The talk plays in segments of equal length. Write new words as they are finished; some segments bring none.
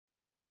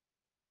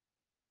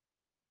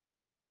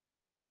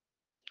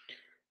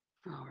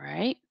All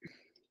right.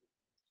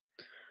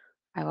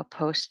 I will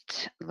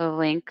post the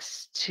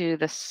links to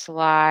the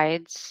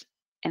slides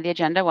and the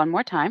agenda one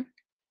more time.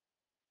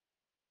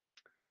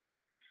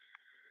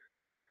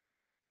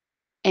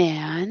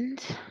 And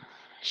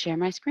share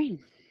my screen.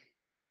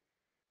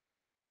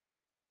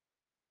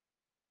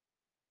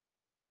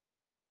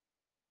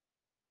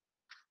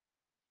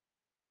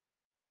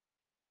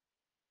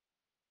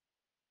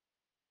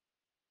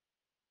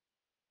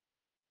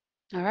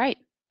 All right.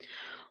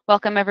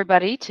 Welcome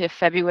everybody to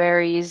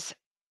February's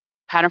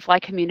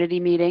PatternFly community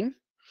meeting.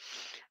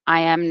 I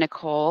am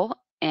Nicole,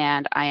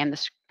 and I am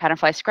the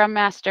PatternFly Scrum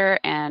Master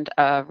and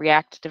a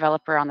React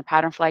developer on the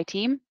PatternFly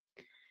team.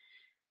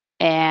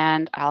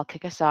 And I'll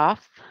kick us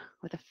off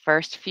with the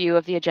first few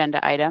of the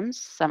agenda items,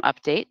 some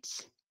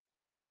updates.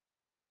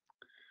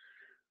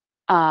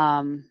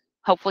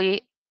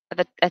 Hopefully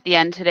at the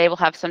end today, we'll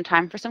have some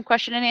time for some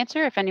question and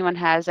answer. If anyone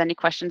has any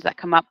questions that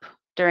come up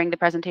during the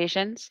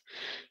presentations,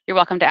 you're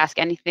welcome to ask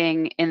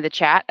anything in the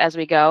chat as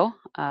we go,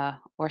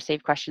 or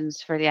save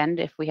questions for the end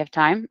if we have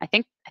time. I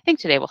think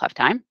today we'll have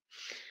time.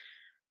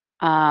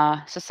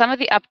 So some of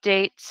the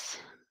updates.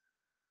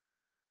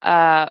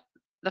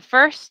 The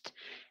first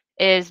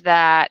is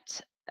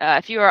that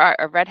if you are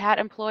a Red Hat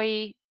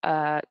employee,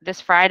 this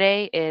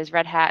Friday is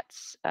Red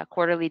Hat's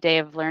quarterly day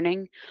of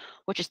learning,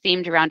 which is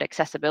themed around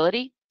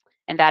accessibility.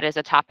 And that is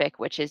a topic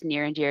which is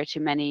near and dear to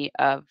many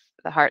of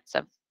the hearts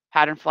of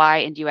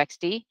PatternFly and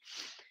UXD.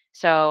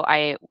 So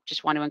I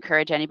just want to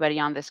encourage anybody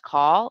on this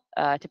call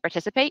to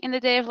participate in the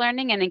day of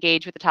learning and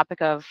engage with the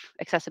topic of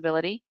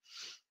accessibility.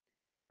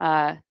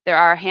 There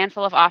are a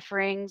handful of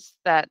offerings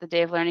that the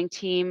Day of Learning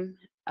team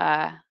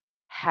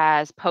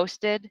has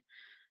posted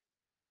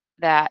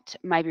that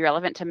might be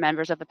relevant to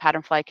members of the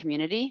Patternfly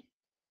community.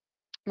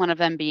 One of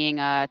them being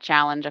a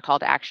challenge, a call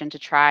to action to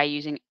try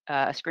using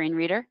a screen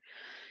reader.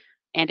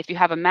 And if you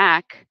have a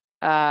Mac,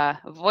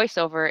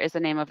 VoiceOver is the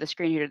name of the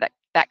screen reader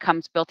that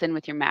comes built in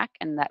with your Mac,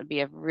 and that would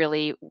be a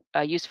really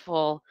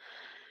useful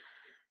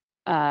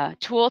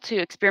tool to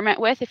experiment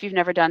with if you've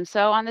never done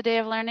so on the Day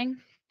of Learning.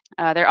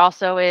 There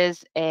also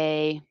is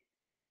a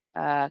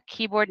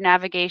keyboard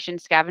navigation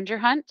scavenger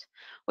hunt,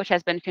 which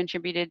has been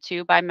contributed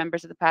to by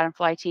members of the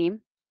Patternfly team,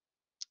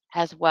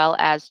 as well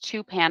as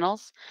 2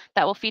 panels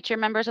that will feature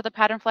members of the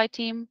Patternfly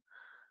team.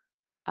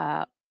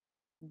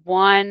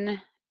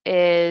 One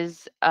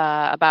is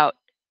about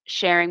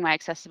sharing my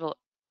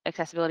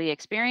accessibility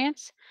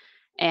experience,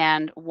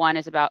 and one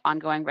is about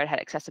ongoing Red Hat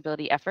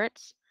accessibility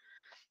efforts,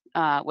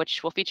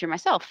 which will feature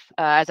myself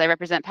as I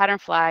represent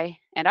Patternfly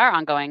and our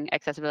ongoing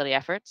accessibility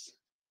efforts.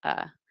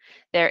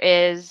 There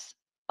is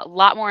a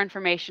lot more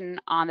information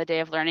on the Day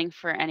of Learning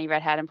for any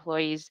Red Hat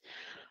employees,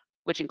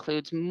 which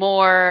includes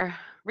more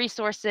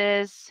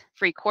resources,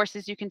 free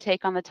courses you can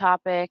take on the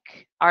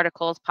topic,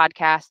 articles,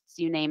 podcasts,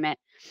 you name it,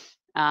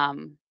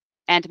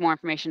 and more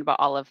information about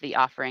all of the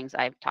offerings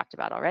I've talked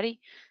about already.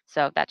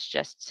 So that's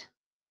just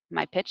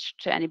my pitch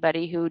to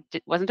anybody who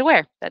wasn't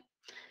aware that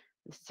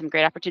there's some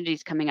great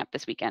opportunities coming up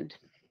this weekend.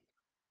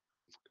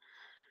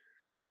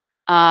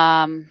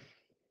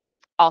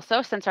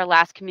 Also, since our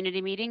last community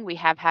meeting, we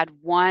have had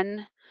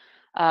one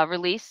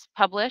release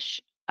publish.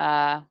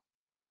 I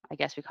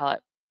guess we call it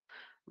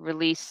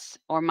release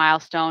or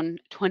milestone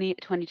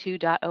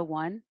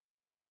 2022.01.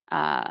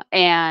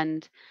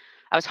 And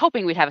I was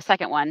hoping we'd have a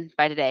second one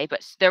by today,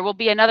 but there will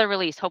be another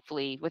release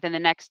hopefully within the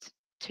next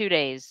 2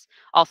 days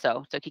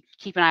also. So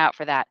keep an eye out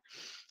for that.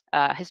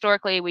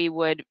 Historically, we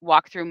would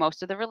walk through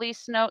most of the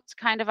release notes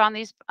kind of on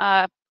these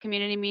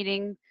community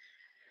meeting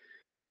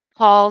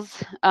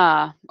calls,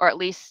 or at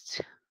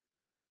least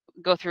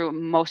go through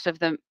most of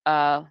the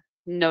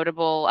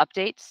notable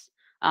updates.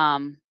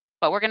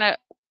 But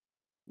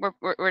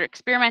we're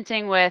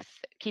experimenting with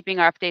keeping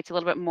our updates a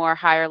little bit more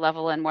higher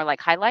level and more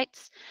like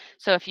highlights.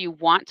 So if you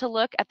want to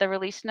look at the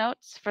release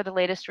notes for the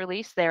latest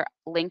release, they're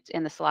linked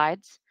in the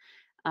slides.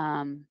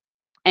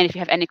 And if you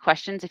have any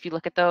questions, if you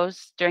look at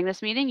those during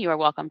this meeting, you are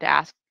welcome to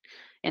ask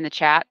in the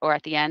chat or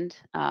at the end,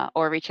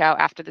 or reach out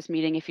after this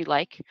meeting if you'd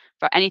like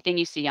for anything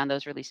you see on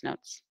those release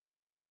notes.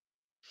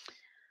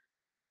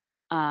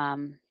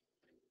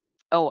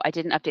 Oh, I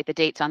didn't update the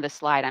dates on this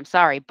slide. I'm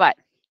sorry, but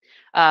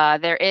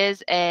there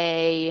is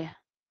a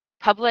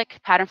public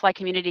Patternfly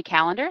community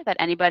calendar that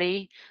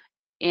anybody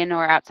in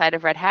or outside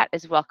of Red Hat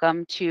is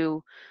welcome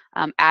to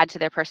add to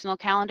their personal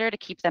calendar to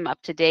keep them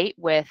up to date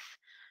with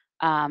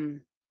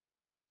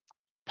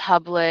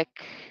public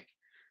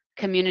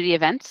community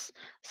events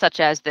such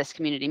as this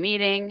community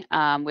meeting.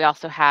 We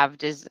also have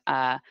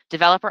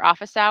developer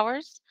office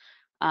hours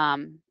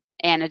and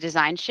a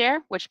design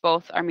share, which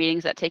both are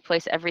meetings that take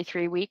place every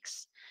 3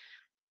 weeks.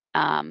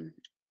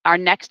 Our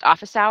next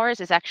office hours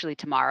is actually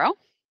tomorrow,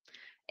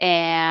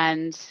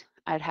 and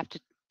I'd have to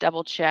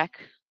double check,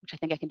 which I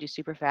think I can do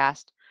super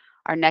fast.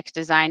 Our next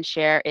design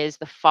share is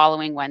the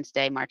following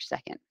Wednesday, March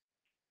 2nd.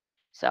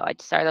 So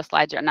sorry, those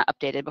slides are not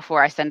updated.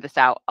 Before I send this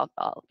out,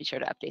 I'll be sure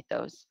to update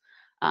those.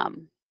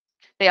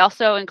 They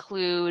also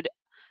include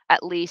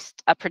at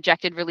least a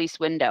projected release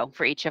window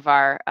for each of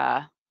our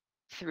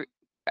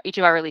each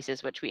of our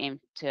releases, which we aim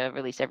to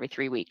release every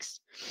 3 weeks.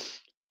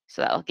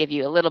 So that'll give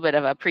you a little bit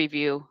of a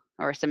preview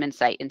or some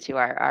insight into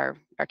our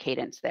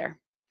cadence there.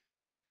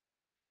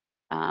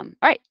 All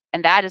right,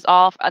 and that is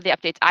all of the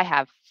updates I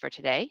have for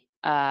today.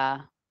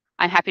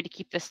 I'm happy to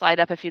keep this slide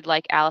up if you'd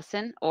like,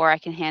 Allison, or I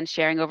can hand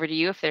sharing over to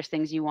you if there's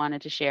things you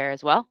wanted to share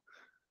as well.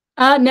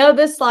 No,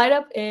 this slide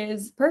up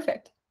is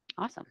perfect.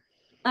 Awesome.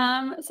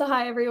 So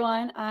hi,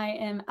 everyone. I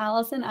am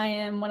Allison. I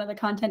am one of the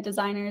content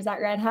designers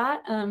at Red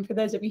Hat, for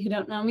those of you who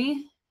don't know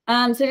me.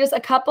 So just a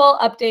couple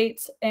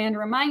updates and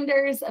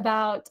reminders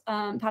about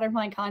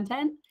PatternFly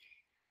content.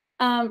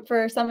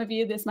 For some of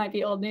you, this might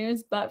be old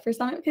news, but for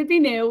some, it could be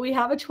new. We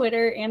have a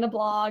Twitter and a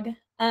blog.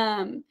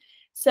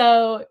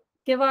 So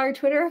give our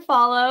Twitter a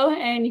follow,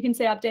 and you can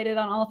stay updated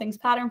on all things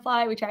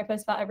PatternFly. We try to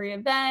post about every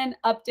event,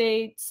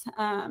 updates,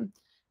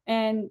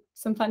 and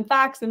some fun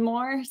facts and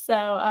more.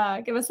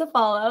 So give us a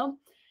follow.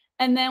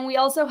 And then we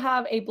also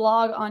have a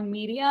blog on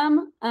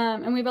Medium,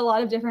 and we have a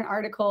lot of different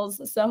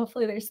articles. So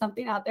hopefully there's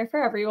something out there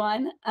for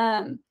everyone.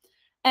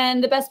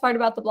 And the best part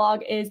about the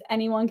blog is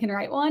anyone can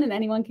write one and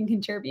anyone can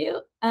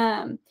contribute.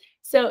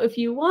 So if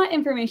you want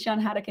information on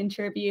how to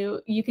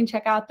contribute, you can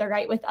check out the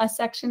Write With Us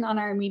section on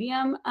our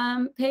Medium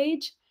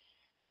page.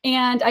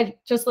 And I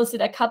just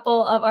listed a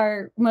couple of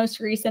our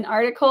most recent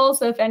articles.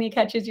 So if any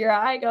catches your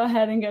eye, go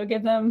ahead and go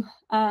give them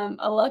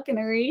a look and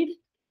a read.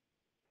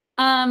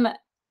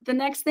 The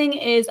next thing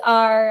is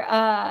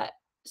our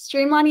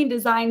Streamlining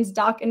Designs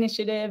doc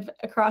initiative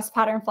across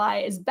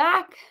PatternFly is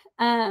back.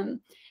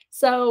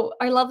 So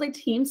our lovely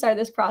team started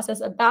this process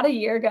about a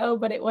year ago,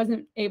 but it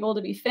wasn't able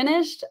to be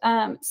finished.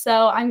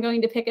 So I'm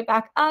going to pick it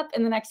back up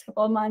in the next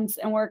couple of months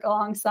and work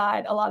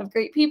alongside a lot of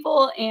great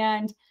people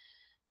and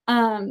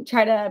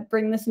try to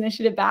bring this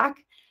initiative back.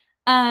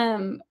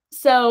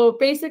 So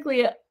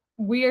basically,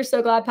 we are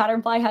so glad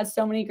PatternFly has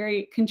so many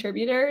great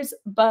contributors,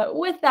 but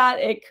with that,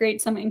 it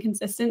creates some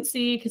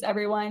inconsistency because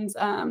everyone's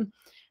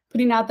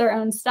putting out their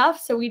own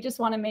stuff. So we just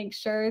want to make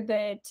sure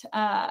that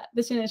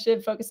this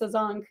initiative focuses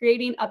on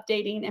creating,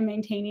 updating, and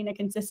maintaining a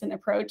consistent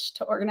approach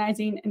to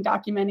organizing and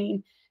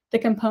documenting the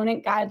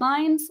component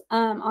guidelines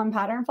on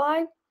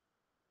PatternFly.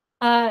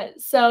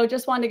 So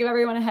just wanted to give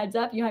everyone a heads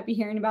up. You might be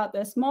hearing about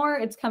this more.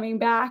 It's coming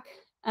back.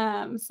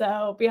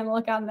 So be on the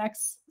lookout in the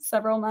next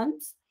several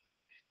months.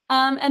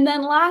 And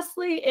then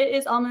lastly, it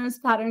is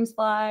almost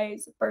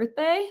PatternFly's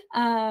birthday.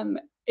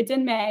 It's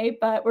in May,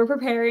 but we're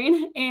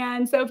preparing.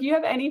 And so if you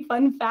have any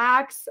fun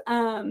facts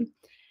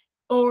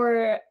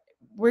or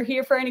we're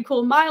here for any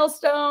cool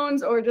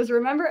milestones or just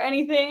remember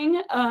anything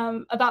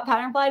about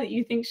PatternFly that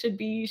you think should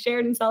be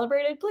shared and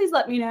celebrated, please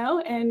let me know.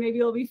 And maybe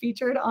it'll be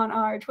featured on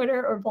our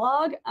Twitter or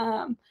blog.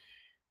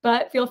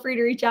 But feel free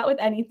to reach out with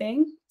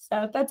anything.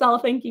 So that's all.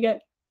 Thank you, guys.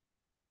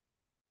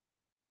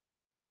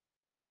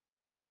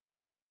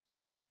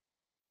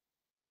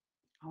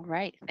 All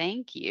right,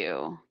 thank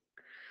you.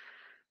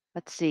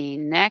 Let's see,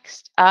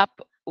 next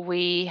up,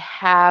 we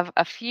have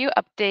a few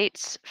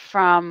updates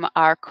from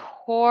our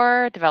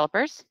core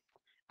developers.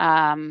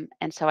 And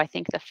so I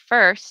think the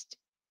first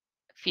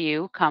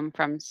few come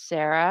from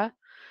Sarah,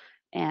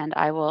 and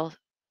I will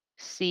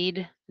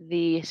cede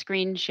the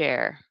screen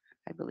share,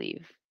 I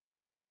believe.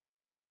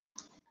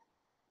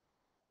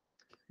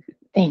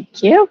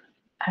 Thank you.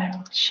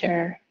 I'll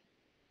share,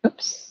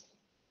 oops,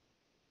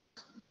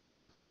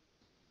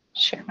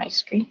 share my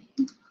screen.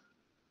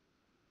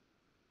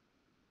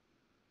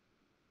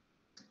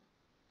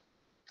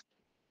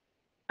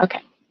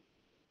 Okay.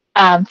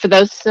 For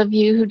those of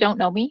you who don't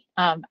know me,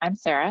 I'm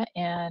Sarah,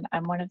 and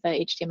I'm one of the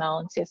HTML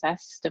and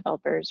CSS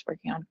developers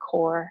working on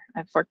core.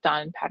 I've worked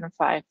on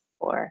PatternFly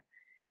for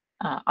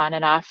on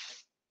and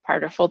off,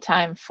 part or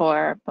full-time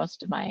for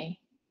most of my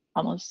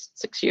almost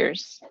 6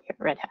 years here at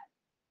Red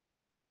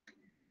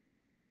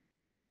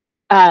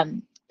Hat.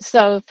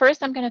 So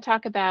first I'm going to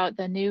talk about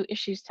the new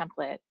issues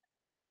template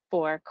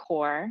for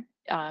core.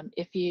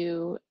 If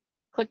you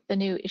click the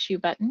new issue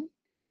button,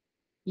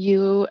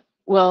 you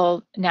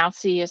will now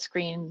see a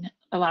screen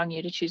allowing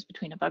you to choose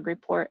between a bug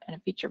report and a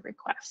feature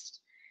request.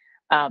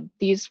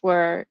 These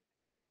were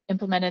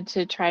implemented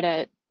to try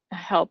to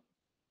help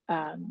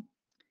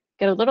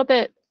get a little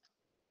bit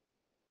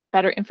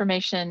better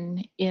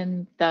information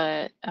in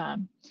the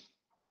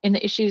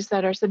issues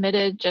that are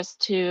submitted,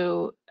 just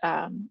to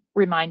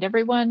remind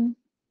everyone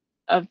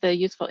of the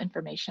useful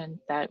information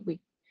that we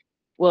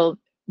will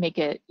make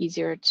it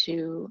easier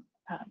to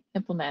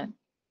implement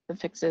the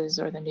fixes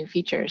or the new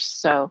features.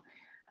 So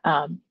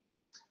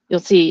you'll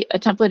see a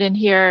template in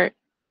here.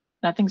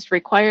 Nothing's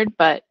required,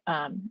 but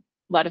a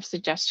lot of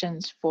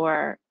suggestions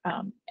for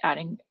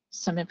adding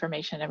some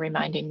information and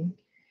reminding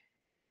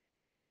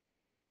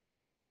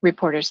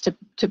reporters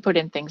to put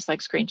in things like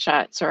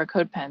screenshots or a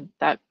code pen.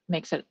 That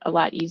makes it a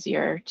lot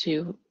easier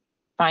to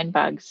find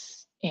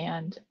bugs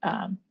and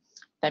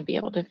then be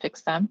able to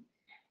fix them.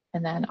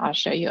 And then I'll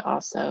show you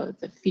also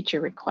the feature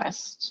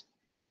request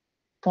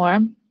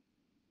form.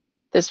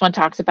 This one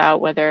talks about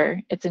whether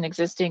it's an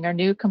existing or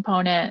new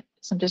component,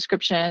 some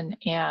description,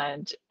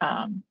 and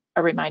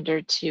a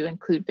reminder to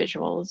include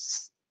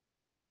visuals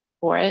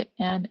for it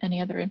and any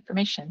other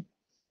information.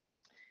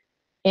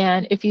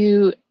 And if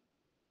you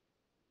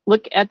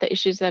look at the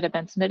issues that have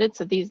been submitted,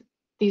 so these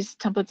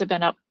templates have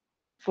been up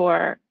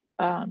for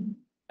a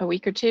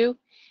week or two,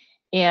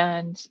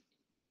 and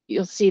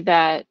you'll see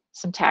that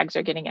some tags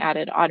are getting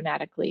added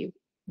automatically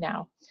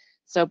now.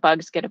 So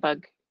bugs get a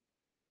bug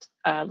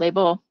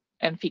label,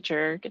 and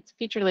feature gets a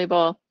feature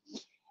label,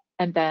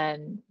 and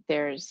then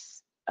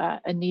there's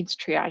a needs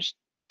triage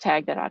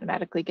tag that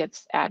automatically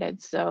gets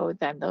added. So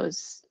then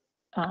those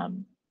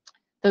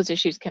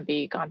issues can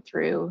be gone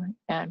through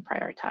and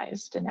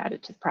prioritized and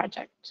added to the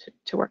project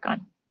to work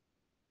on.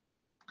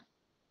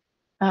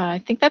 I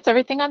think that's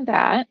everything on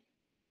that.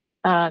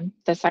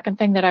 The second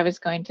thing that I was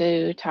going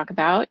to talk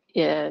about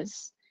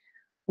is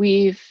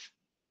we've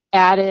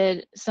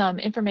added some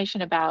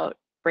information about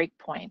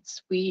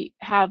breakpoints. We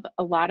have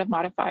a lot of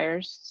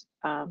modifiers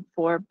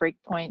for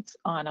breakpoints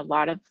on a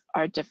lot of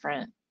our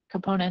different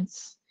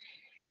components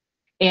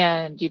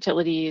and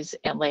utilities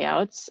and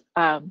layouts.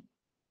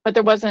 But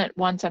there wasn't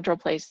one central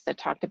place that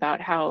talked about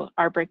how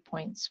our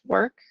breakpoints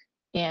work,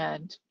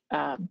 and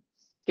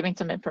giving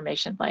some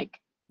information like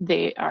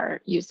they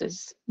are used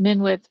as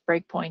min-width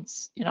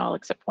breakpoints in all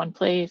except one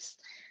place,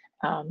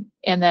 and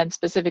then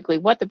specifically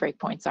what the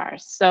breakpoints are.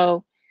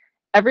 So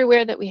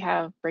everywhere that we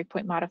have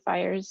breakpoint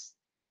modifiers,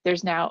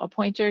 there's now a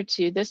pointer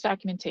to this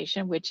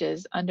documentation, which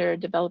is under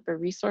developer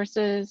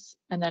resources,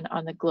 and then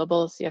on the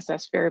global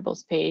CSS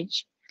variables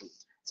page.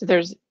 So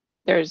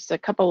there's a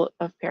couple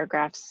of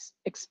paragraphs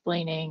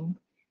explaining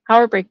how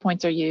our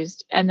breakpoints are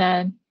used. And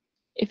then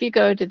if you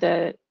go to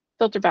the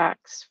filter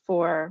box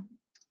for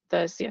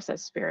the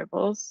CSS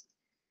variables,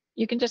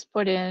 you can just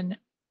put in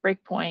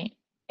breakpoint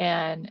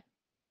and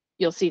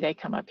you'll see they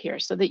come up here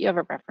so that you have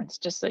a reference,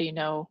 just so you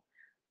know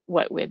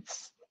what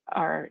widths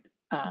are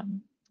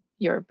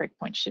your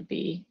breakpoint should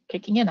be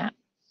kicking in at.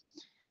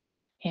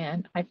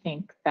 And I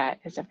think that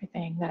is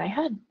everything that I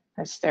had.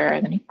 Unless there are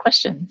any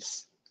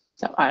questions,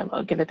 so I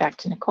will give it back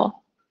to Nicole.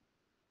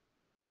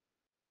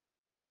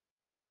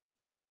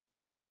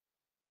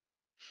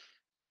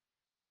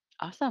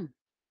 Awesome.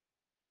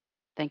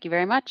 Thank you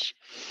very much.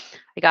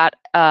 I got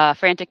a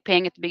frantic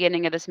ping at the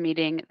beginning of this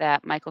meeting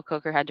that Michael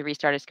Coker had to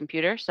restart his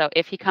computer. So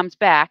if he comes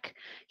back,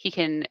 he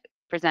can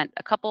present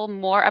a couple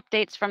more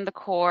updates from the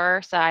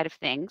core side of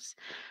things.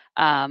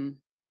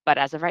 But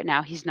as of right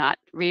now, he's not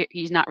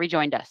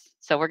rejoined us.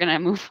 So we're going to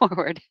move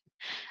forward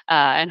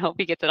and hope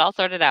he gets it all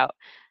sorted out.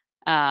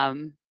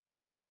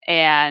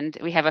 And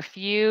we have a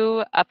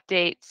few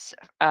updates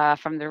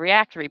from the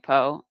React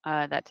repo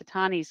that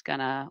Titani's going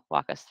to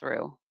walk us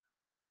through.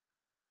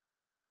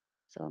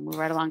 So I'll move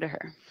right along to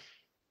her.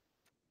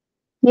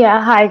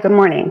 Yeah, hi, good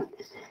morning.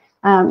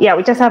 Yeah,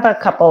 we just have a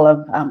couple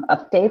of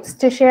updates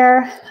to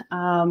share.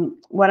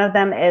 One of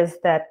them is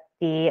that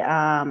the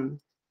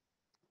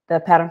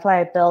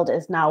PatternFly build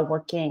is now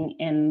working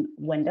in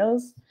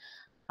Windows.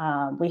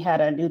 We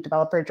had a new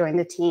developer join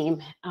the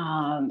team,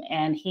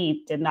 and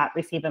he did not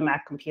receive a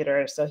Mac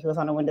computer, so he was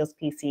on a Windows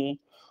PC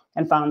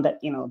and found that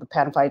the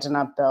PatternFly did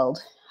not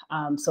build.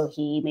 So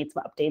he made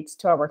some updates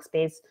to our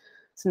workspace.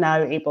 So now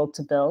you're able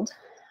to build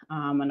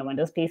on a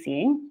Windows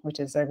PC, which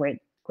is a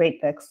great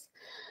fix.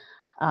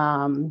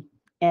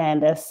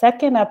 And the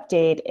second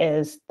update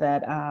is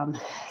that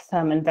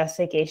some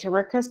investigation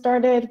work has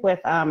started with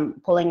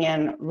pulling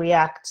in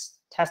React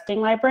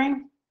testing library.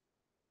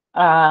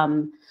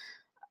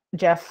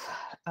 Jeff,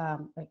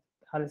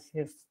 how does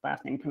his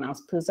last name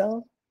pronounce?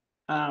 Puzo,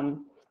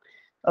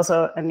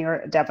 also a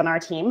newer dev on our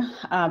team,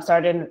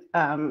 started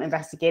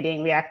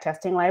investigating React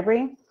testing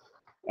library.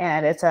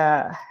 And it's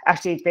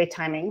actually great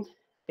timing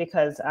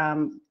because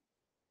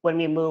when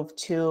we move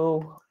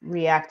to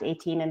React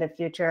 18 in the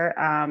future,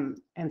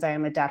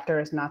 enzyme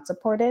adapter is not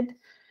supported.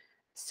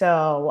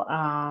 So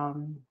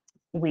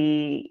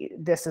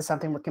this is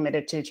something we're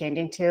committed to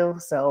changing to.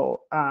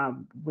 So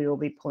we will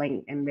be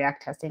pulling in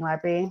React testing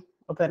library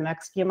over the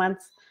next few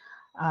months.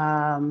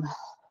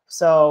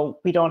 So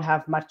we don't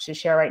have much to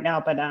share right now,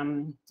 but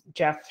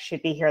Jeff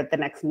should be here at the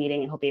next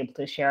meeting and he'll be able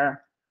to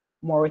share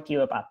more with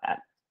you about that.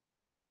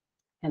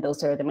 And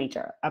those are the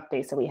major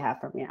updates that we have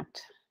from React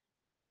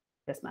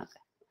this month.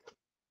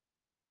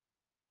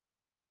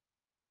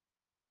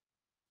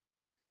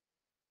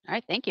 All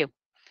right, thank you.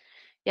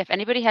 Yeah, if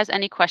anybody has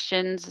any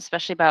questions,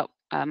 especially about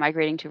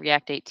migrating to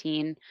React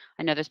 18,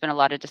 I know there's been a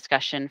lot of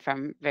discussion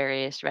from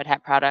various Red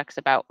Hat products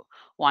about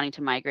wanting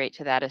to migrate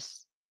to that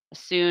as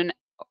soon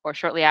or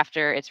shortly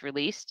after it's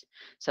released.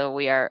 So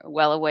we are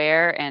well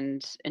aware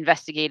and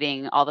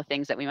investigating all the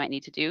things that we might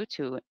need to do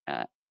to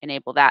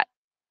enable that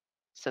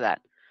so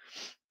that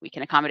we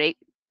can accommodate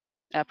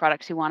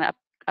products who want to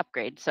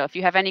upgrade. So if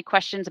you have any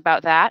questions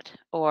about that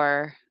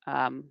or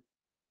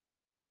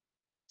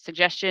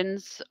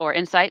suggestions or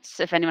insights,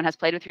 if anyone has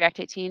played with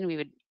React 18, we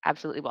would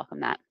absolutely welcome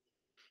that.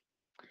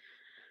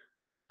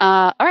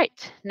 All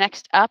right,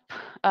 next up,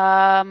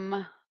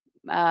 Matt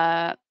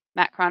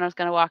Crono is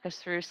going to walk us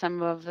through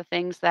some of the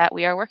things that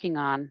we are working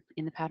on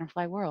in the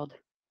PatternFly world.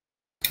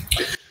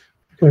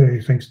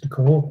 Okay, thanks,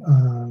 Nicole.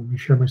 Let me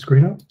share my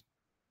screen up.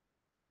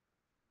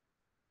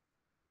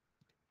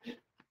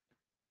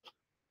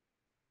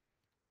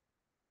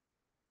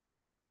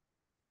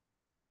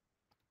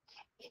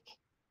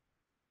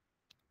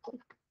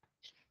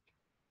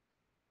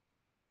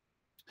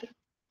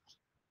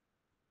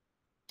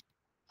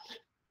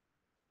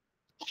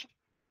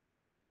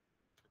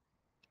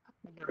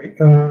 Right.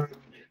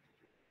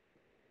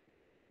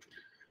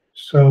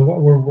 So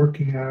what we're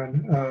working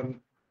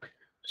on.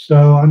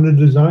 So on the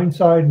design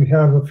side, we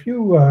have a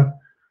few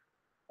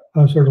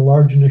sort of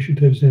large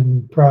initiatives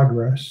in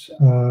progress.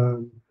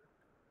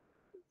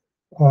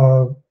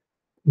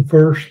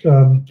 First,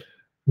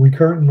 we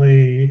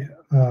currently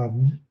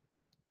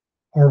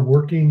are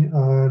working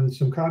on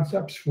some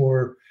concepts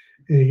for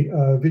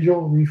a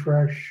visual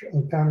refresh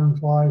of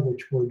PatternFly,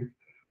 which would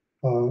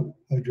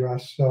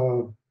address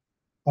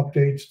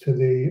updates to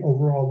the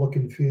overall look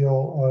and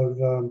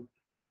feel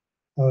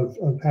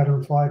of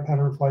PatternFly.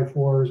 PatternFly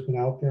 4 has been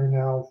out there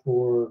now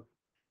for,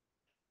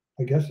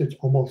 I guess it's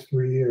almost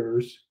 3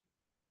 years.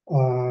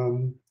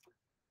 And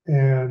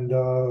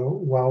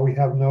while we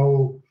have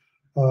no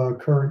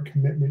current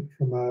commitment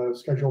from a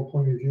schedule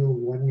point of view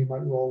when we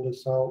might roll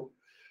this out,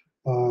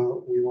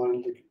 we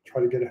wanted to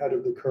try to get ahead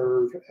of the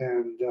curve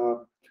and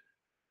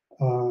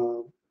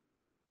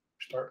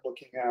start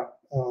looking at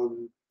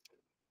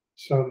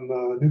some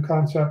new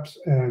concepts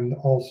and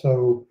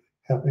also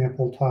have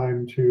ample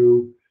time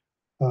to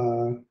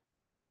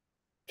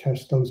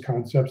test those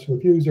concepts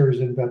with users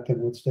and vet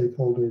them with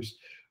stakeholders.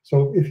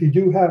 So if you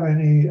do have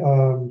any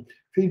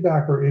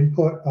feedback or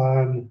input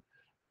on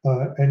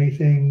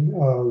anything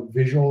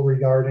visual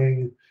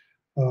regarding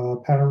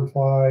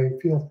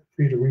PatternFly, feel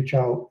free to reach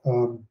out.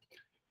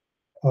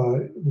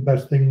 The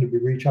best thing to be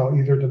reach out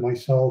either to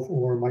myself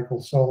or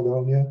Michael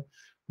Saldonha,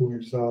 who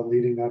is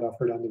leading that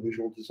effort on the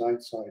visual design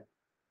side.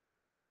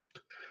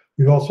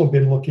 We've also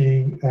been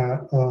looking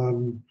at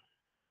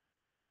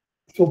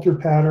filter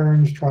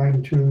patterns,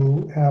 trying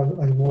to have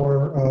a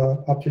more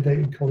up-to-date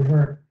and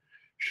coherent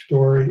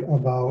story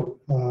about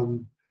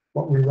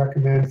what we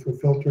recommend for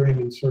filtering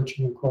and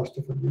searching across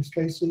different use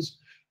cases.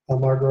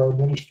 Margot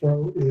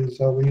Ministro is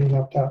leading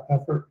up that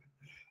effort,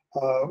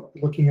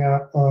 looking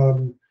at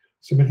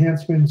some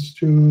enhancements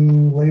to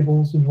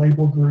labels and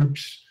label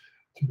groups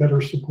to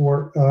better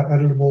support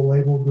editable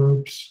label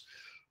groups.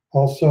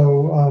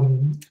 Also,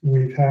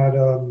 we've had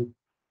an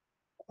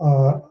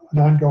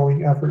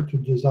ongoing effort to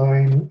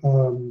design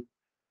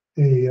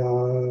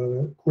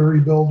a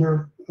query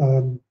builder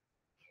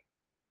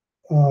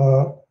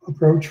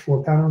approach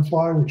for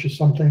PatternFly, which is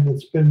something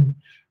that's been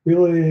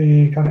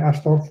really kind of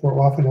asked for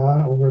off and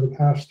on over the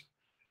past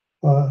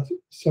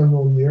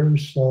several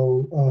years.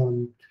 So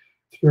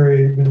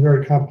it's been a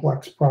very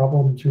complex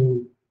problem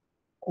to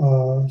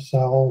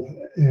solve,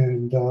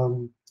 and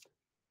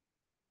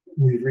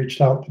we've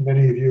reached out to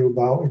many of you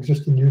about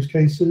existing use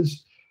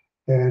cases,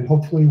 and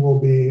hopefully we'll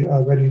be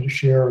ready to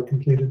share a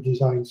completed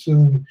design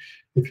soon.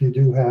 If you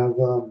do have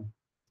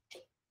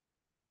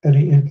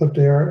any input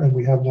there and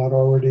we have not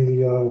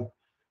already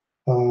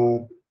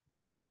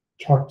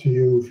talked to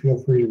you, feel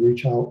free to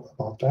reach out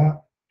about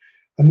that.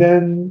 And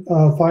then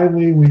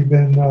finally, we've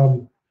been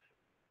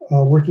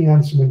working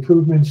on some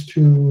improvements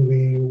to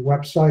the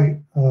website.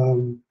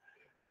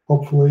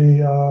 Hopefully,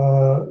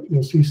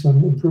 you'll see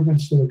some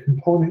improvements to the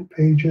component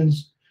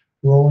pages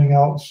rolling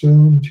out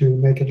soon to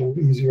make it a little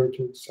easier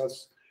to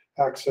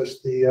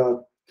access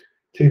the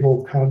table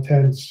of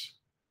contents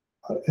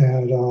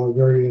at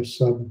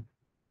various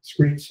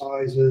screen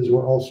sizes.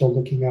 We're also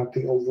looking at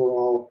the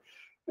overall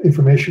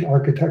information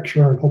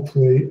architecture and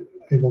hopefully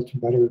able to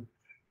better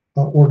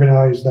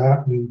organize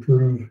that and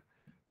improve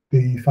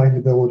the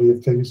findability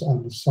of things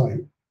on the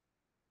site.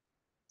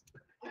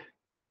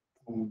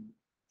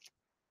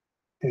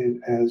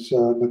 And as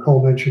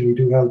Nicole mentioned, we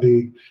do have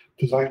the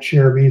design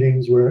share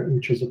meetings,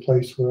 which is a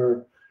place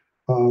where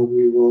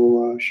we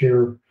will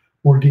share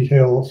more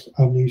details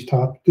on these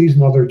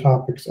and other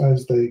topics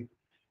as they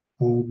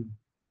come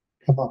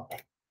up.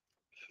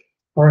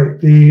 All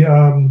right,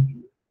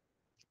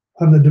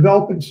 on the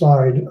development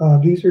side,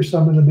 these are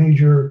some of the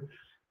major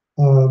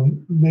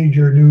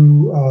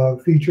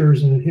new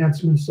features and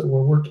enhancements that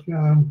we're working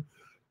on.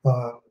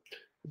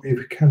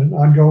 We've had an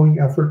ongoing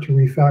effort to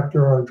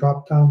refactor our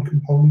drop-down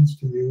components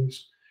to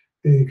use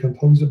a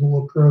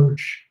composable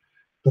approach.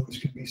 Those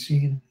can be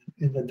seen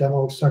in the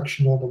demo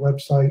section on the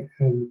website,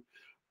 and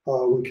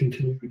we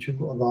continue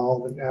to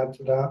evolve and add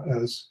to that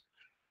as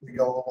we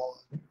go along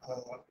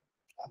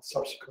on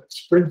subsequent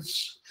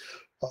sprints.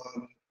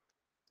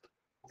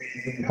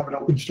 We have an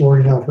open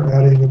story now for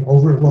adding an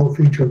overflow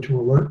feature to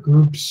alert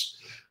groups.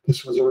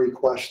 This was a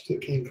request that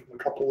came from a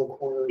couple of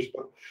corners,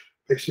 but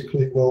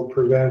basically will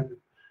prevent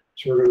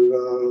sort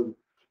of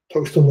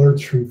toast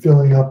alerts from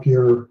filling up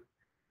the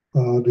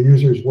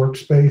user's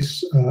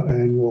workspace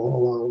and will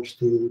allow us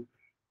to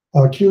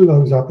queue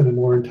those up in a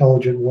more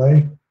intelligent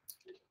way.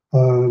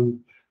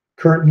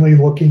 Currently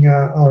looking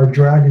at our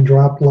drag and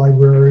drop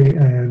library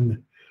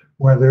and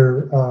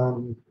whether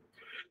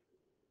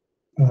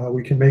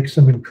we can make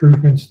some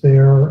improvements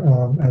there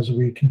as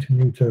we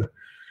continue to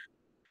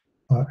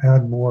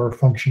add more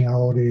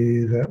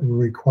functionality that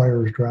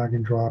requires drag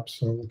and drop.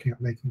 So looking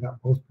at making that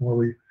both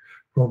more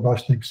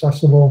robust and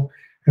accessible.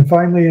 And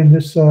finally, in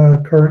this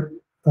current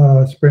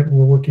sprint,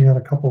 we're working on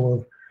a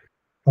couple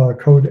of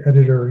code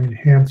editor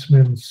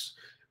enhancements.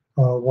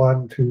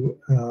 One to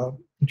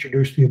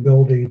introduce the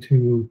ability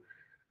to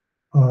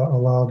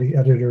allow the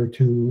editor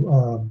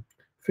to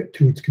fit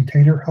to its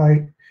container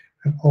height,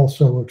 and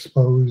also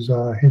expose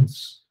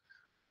hints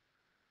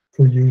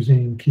for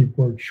using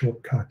keyboard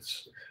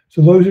shortcuts.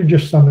 So those are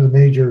just some of the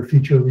major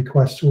feature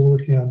requests we're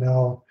working on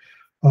now.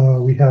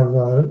 We have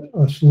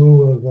a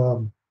slew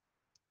of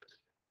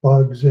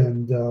bugs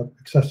and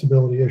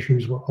accessibility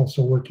issues we're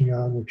also working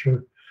on, which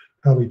are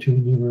probably too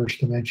numerous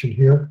to mention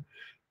here.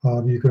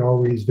 You can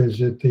always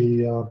visit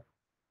the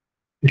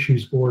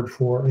issues board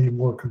for a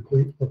more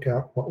complete look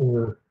at what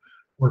we're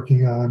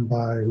working on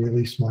by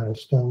release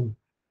milestone.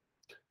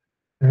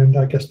 And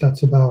I guess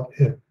that's about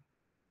it.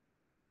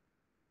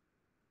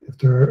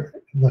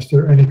 Unless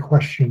there are any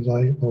questions,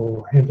 I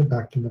will hand it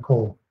back to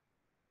Nicole.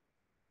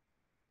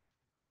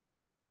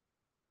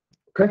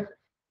 Okay.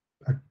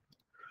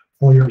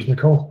 All yours,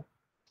 Nicole.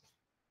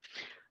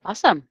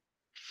 Awesome.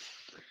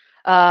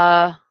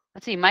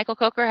 Let's see, Michael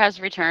Coker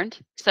has returned.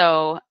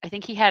 So I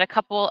think he had a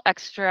couple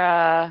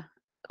extra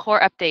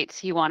core updates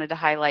he wanted to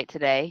highlight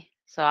today.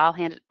 So I'll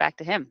hand it back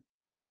to him.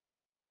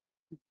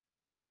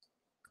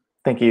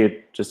 Thank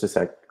you. Just a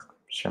sec.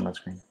 Share my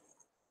screen.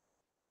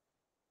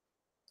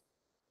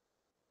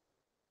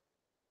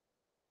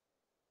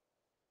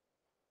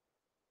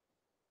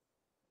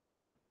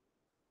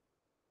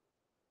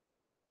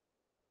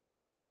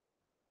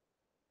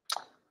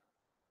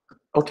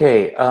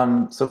 Okay,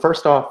 so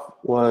first off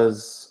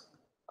was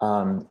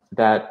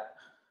that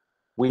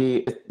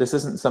this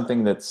isn't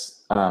something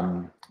that's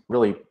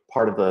really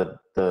part of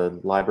the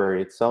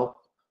library itself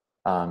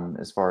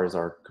as far as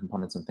our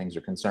components and things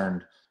are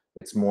concerned.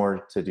 It's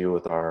more to do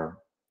with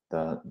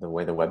the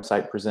way the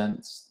website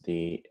presents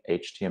the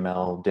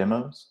HTML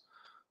demos.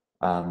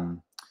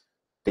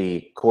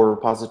 The core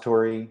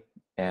repository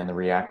and the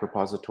React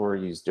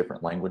repository use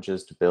different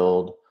languages to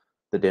build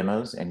the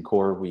demos. In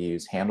core, we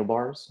use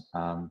handlebars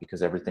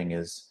because everything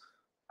is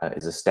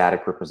a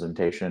static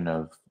representation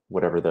of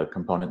whatever the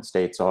component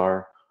states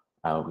are.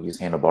 We use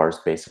handlebars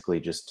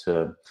basically just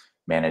to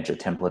manage a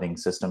templating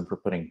system for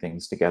putting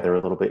things together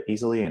a little bit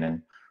easily. And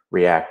in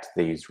React,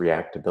 they use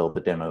React to build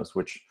the demos,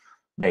 which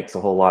makes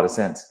a whole lot of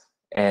sense.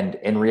 And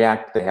in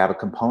React, they have a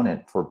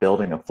component for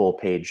building a full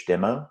page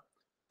demo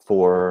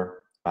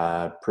for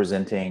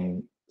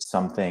presenting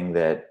something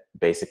that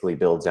basically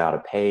builds out a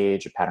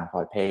page, a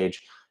PatternFly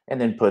page, and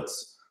then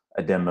puts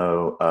a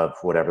demo of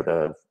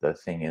whatever the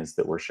thing is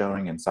that we're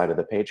showing inside of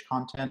the page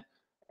content.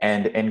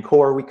 And in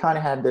core, we kind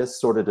of had this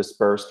sort of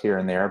dispersed here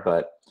and there,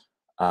 but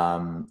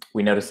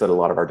we noticed that a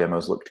lot of our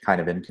demos looked kind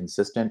of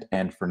inconsistent,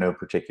 and for no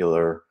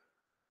particular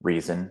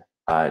reason,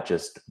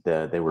 just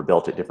they were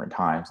built at different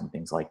times and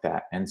things like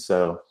that. And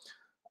so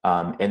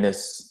in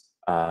this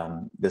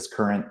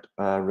current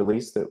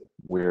release that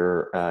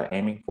we're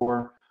aiming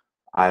for,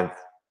 I've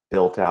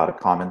built out a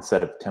common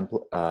set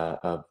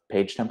of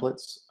page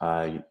templates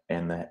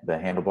and the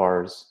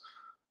handlebars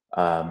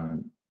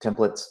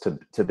templates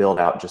to build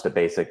out just a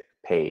basic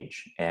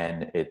page,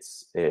 and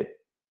it's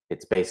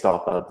based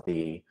off of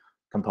the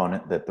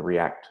component that the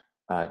React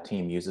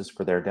team uses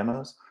for their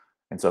demos.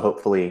 And so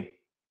hopefully,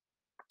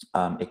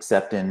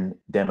 except in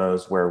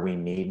demos where we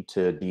need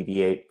to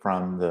deviate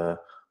from the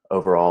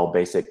overall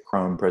basic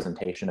Chrome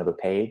presentation of a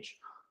page,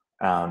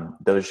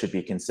 those should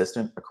be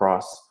consistent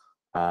across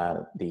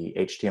the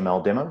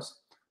HTML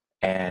demos,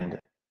 and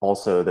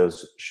also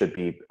those should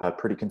be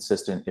pretty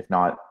consistent, if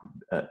not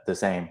the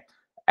same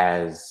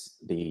as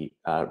the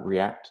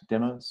React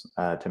demos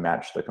to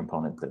match the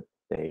component that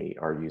they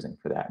are using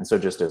for that. And so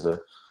just as a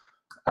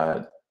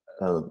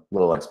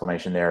little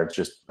explanation there, it's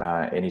just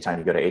anytime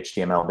you go to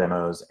HTML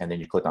demos and then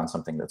you click on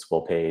something that's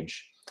full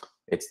page,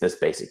 it's this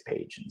basic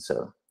page. And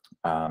so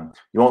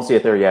you won't see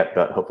it there yet,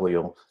 but hopefully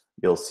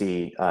you'll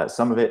see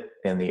some of it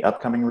in the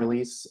upcoming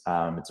release.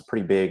 It's a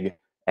pretty big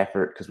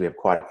effort because we have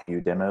quite a few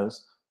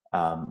demos.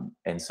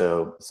 And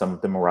so some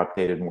of them were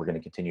updated, and we're going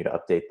to continue to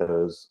update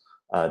those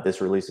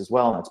this release as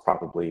well. And that's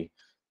probably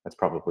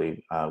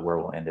where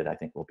we'll end it. I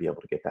think we'll be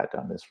able to get that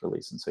done this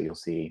release. And so you'll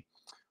see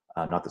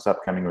not this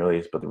upcoming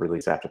release, but the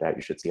release after that,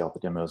 you should see all the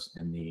demos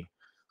in the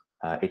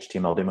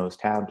HTML demos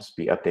tabs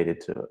be updated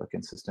to a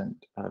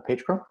consistent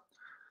page growth.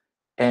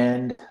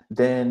 And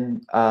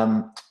then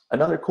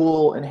another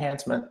cool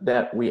enhancement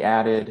that we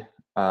added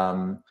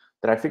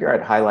that I figure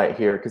I'd highlight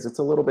here because it's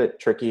a little bit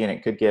tricky and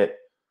it could get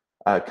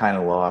kind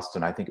of lost,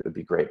 and I think it would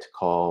be great to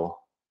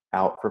call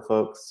out for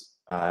folks.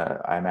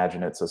 I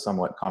imagine it's a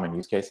somewhat common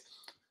use case,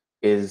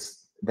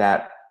 is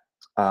that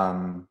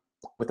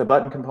with the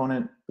button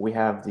component, we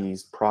have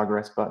these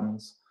progress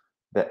buttons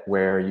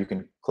where you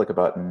can click a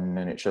button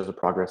and it shows a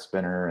progress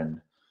spinner,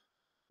 and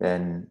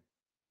then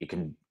you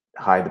can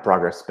hide the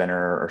progress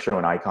spinner or show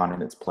an icon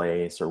in its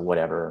place or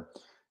whatever.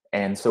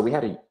 And so we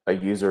had a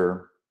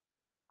user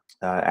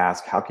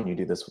ask, how can you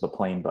do this with a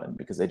plain button?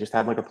 Because they just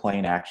had like a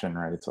plain action,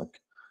 right? It's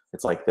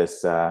like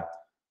this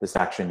this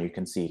action you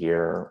can see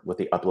here with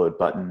the upload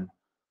button,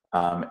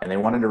 and they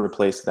wanted to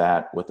replace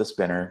that with the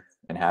spinner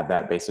and have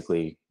that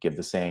basically give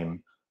the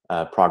same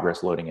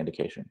progress loading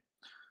indication.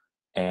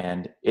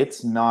 And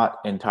it's not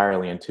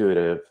entirely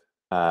intuitive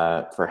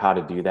for how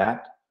to do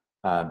that.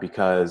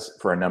 because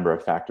for a number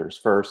of factors.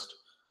 First,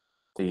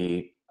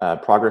 the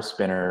progress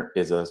spinner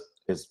is a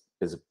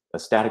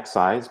static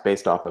size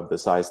based off of the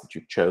size that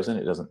you've chosen.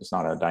 It's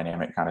not a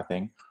dynamic kind of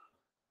thing.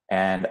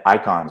 And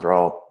icons are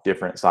all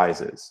different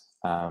sizes,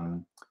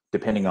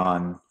 depending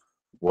on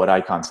what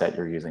icon set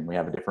you're using. We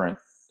have a different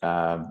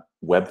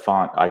web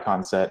font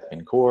icon set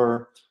in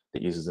Core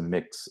that uses a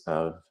mix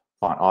of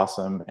Font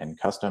Awesome and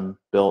custom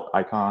built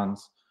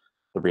icons.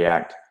 The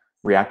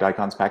React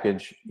Icons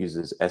package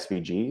uses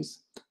SVGs,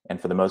 and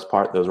for the most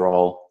part, those are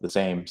all the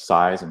same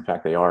size. In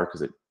fact, they are,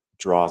 because it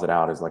draws it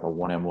out as like a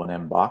 1M,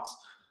 1M box.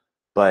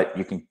 But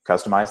you can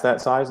customize that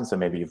size, and so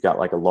maybe you've got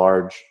like a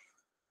large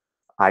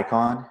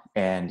icon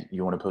and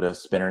you want to put a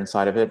spinner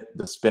inside of it.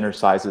 The spinner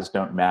sizes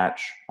don't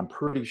match. I'm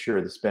pretty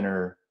sure the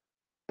spinner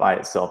by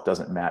itself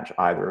doesn't match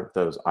either of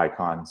those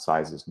icon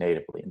sizes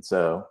natively. And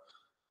so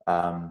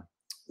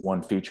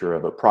one feature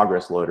of a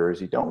progress loader is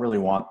you don't really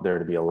want there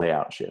to be a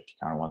layout shift. You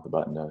kind of want the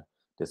button to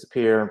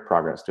disappear,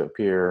 progress to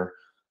appear,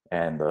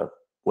 and the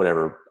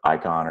whatever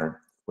icon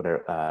or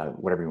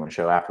whatever you want to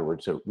show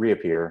afterwards to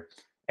reappear,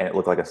 and it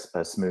looked like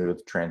a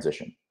smooth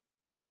transition.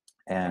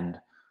 And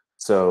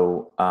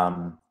so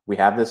we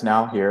have this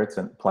now here. It's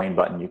a plain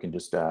button. You can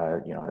just,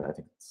 you know,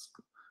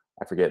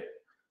 I forget.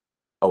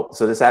 Oh,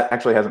 so this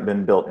actually hasn't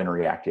been built in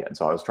React yet. And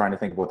so I was trying to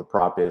think of what the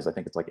prop is. I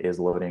think it's like is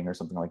loading or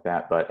something like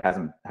that, but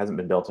hasn't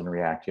been built in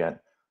React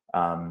yet.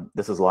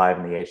 This is live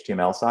in the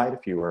HTML side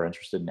if you were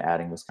interested in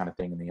adding this kind of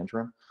thing in the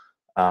interim.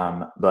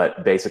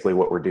 But basically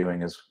what we're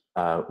doing is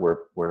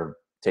we're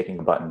taking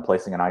a button,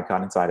 placing an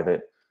icon inside of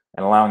it,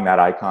 and allowing that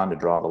icon to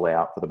draw the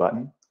layout for the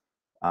button.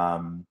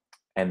 And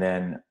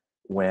then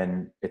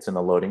when it's in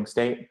the loading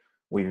state,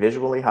 we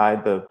visually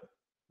hide the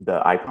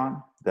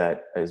icon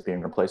that is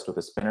being replaced with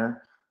a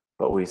spinner,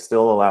 but we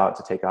still allow it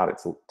to take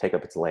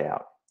up its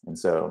layout. And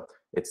so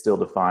it still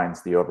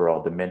defines the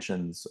overall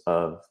dimensions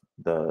of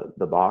the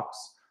box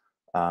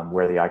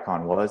where the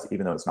icon was,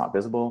 even though it's not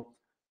visible.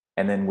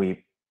 And then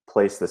we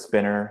place the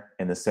spinner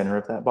in the center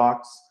of that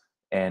box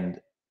and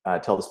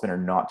tell the spinner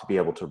not to be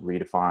able to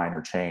redefine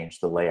or change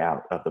the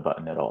layout of the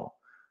button at all.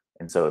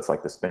 And so it's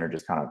like the spinner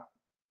just kind of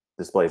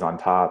displays on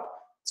top.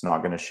 It's not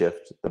going to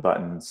shift the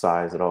button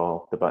size at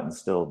all. The button's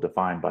still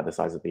defined by the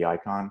size of the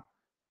icon.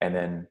 And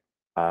then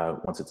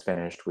once it's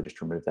finished, we just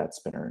remove that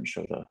spinner and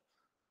show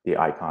the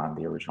icon,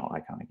 the original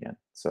icon again.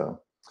 So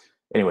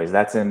anyways,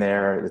 that's in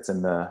there. It's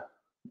in the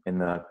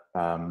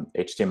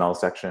HTML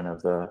section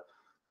of the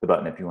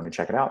button if you want to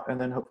check it out.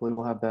 And then hopefully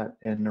we'll have that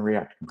in the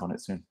React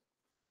component soon.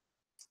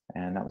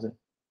 And that was it.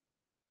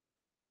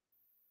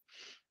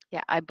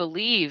 Yeah, I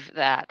believe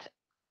that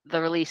the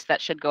release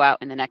that should go out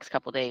in the next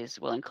couple of days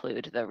will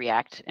include the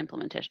React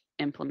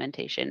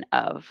implementation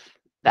of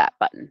that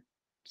button.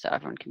 So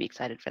everyone can be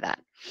excited for that.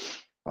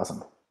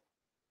 Awesome.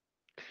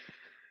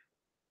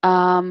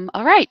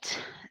 All right.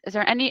 Is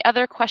there any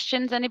other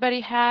questions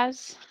anybody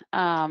has?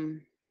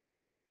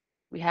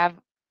 We have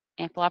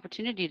ample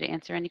opportunity to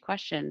answer any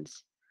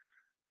questions.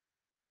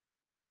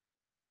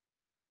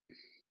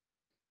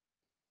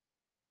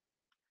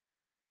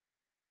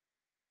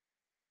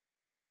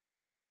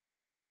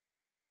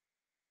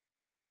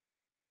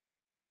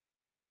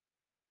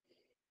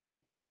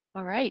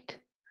 All right.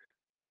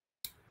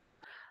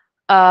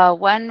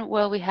 When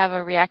will we have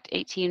a React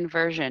 18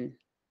 version?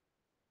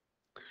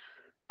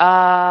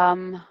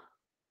 I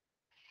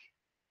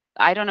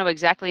don't know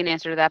exactly an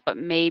answer to that, but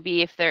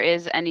maybe if there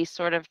is any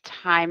sort of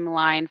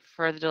timeline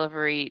for the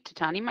delivery,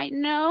 Titani might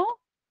know.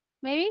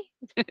 Maybe.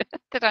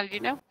 Titani, do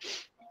you know?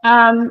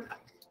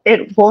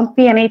 It won't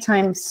be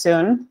anytime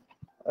soon.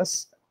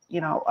 It's,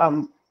 you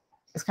know,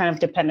 it's kind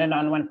of dependent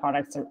on when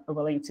products are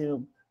willing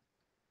to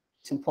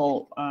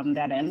pull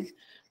that in.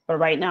 But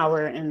right now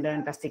we're in the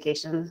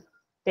investigation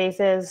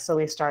phases, so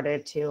we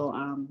started to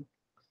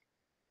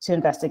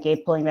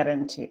investigate pulling that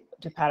into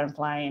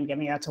PatternFly and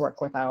getting that to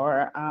work with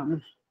our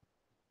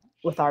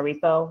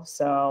repo.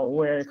 So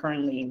we're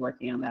currently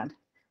working on that,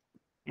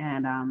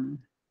 and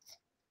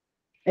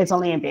it's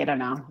only in beta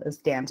now, as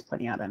Dan's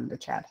putting out in the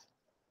chat.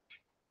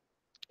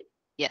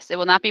 Yes, it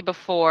will not be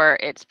before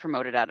it's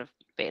promoted out of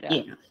beta.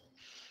 Yeah.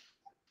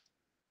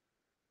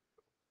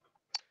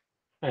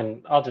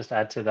 And I'll just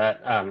add to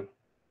that.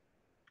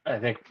 I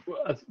think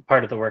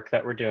part of the work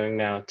that we're doing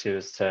now too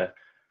is to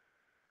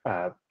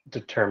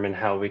determine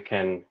how we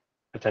can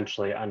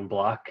potentially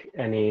unblock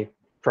any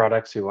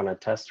products who want to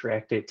test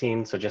React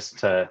 18. So just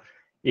to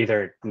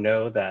either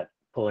know that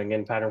pulling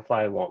in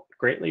PatternFly won't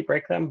greatly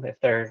break them if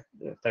they're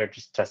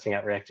just testing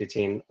out React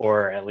 18,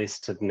 or at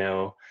least to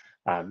know,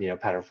 you know,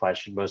 PatternFly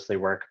should mostly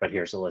work, but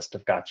here's a list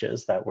of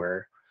gotchas that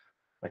we're,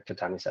 like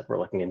Titani said, we're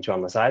looking into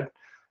on the side.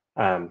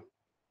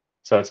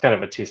 So it's kind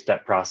of a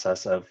two-step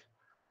process of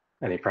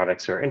any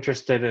products who are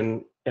interested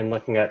in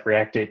looking at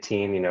React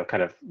 18, you know,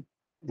 kind of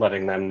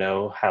letting them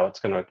know how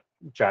it's going to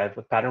jive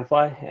with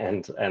PatternFly,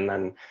 and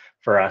then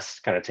for us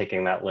kind of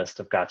taking that list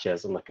of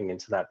gotchas and looking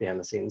into that behind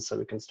the scenes so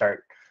we can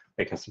start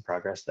making some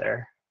progress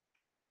there.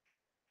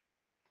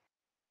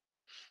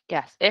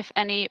 Yes, if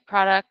any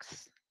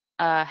products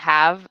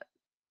have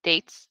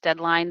dates,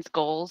 deadlines,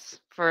 goals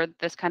for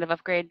this kind of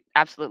upgrade,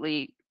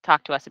 absolutely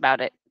talk to us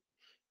about it,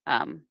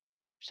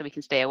 so we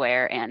can stay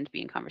aware and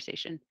be in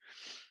conversation.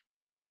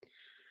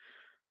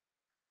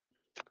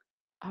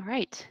 All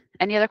right.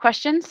 Any other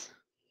questions?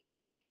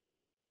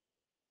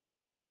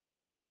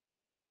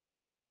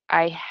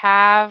 I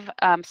have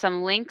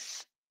some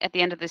links at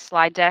the end of this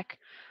slide deck.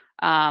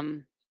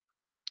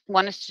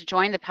 One is to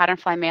join the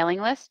PatternFly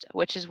mailing list,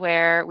 which is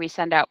where we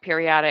send out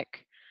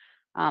periodic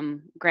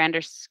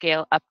grander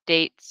scale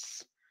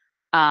updates,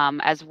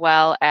 as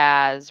well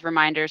as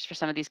reminders for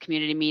some of these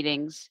community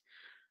meetings.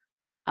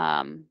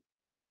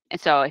 And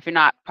so if you're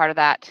not part of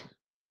that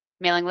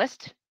mailing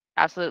list,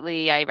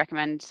 absolutely, I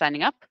recommend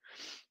signing up.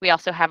 We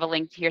also have a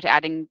link here to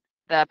adding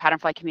the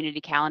PatternFly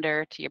community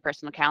calendar to your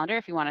personal calendar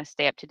if you want to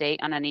stay up to date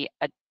on any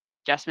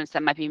adjustments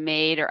that might be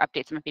made or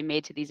updates that might be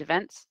made to these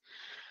events.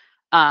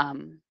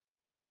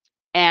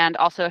 And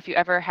also, if you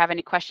ever have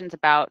any questions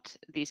about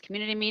these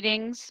community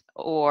meetings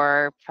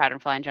or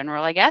PatternFly in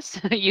general, I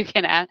guess, you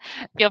can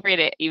feel free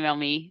to email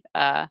me.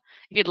 If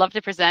you'd love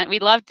to present,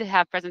 we'd love to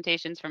have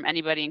presentations from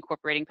anybody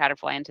incorporating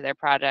PatternFly into their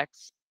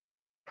products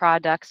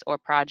or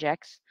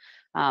projects.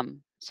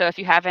 So if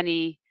you have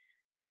anything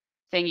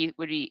you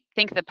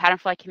think the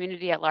PatternFly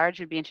community at large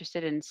would be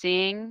interested in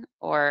seeing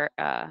or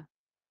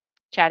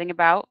chatting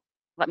about,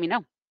 let me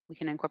know. We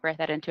can incorporate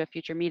that into a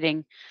future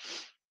meeting.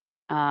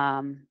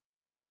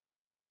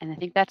 And I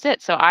think that's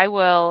it. So I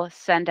will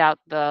send out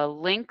the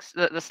links,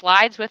 the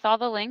slides with all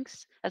the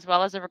links, as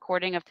well as a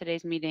recording of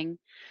today's meeting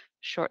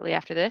shortly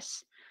after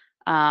this.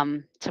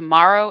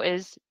 Tomorrow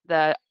is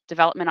the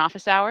development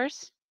office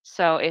hours.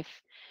 So if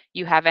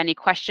you have any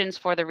questions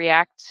for the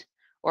React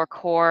or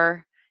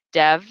core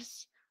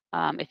devs,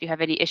 if you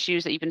have any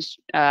issues that you've been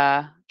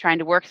trying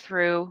to work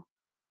through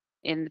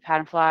in the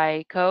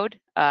PatternFly code,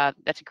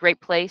 that's a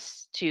great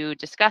place to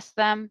discuss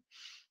them,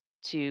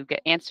 to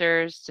get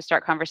answers, to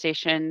start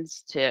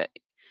conversations, to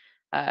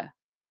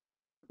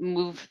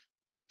move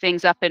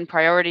things up in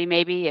priority.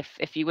 Maybe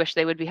if you wish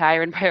they would be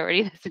higher in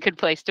priority, that's a good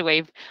place to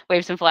wave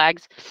some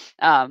flags.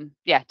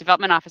 Yeah,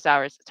 development office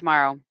hours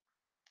tomorrow,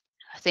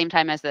 same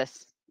time as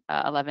this,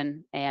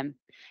 11 a.m.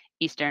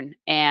 Eastern,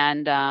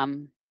 and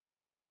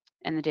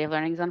the day of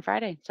learning is on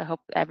Friday. So I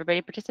hope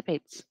everybody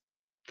participates.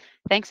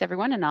 Thanks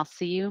everyone, and I'll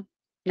see you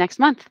next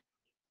month.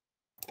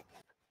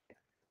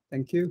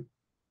 Thank you.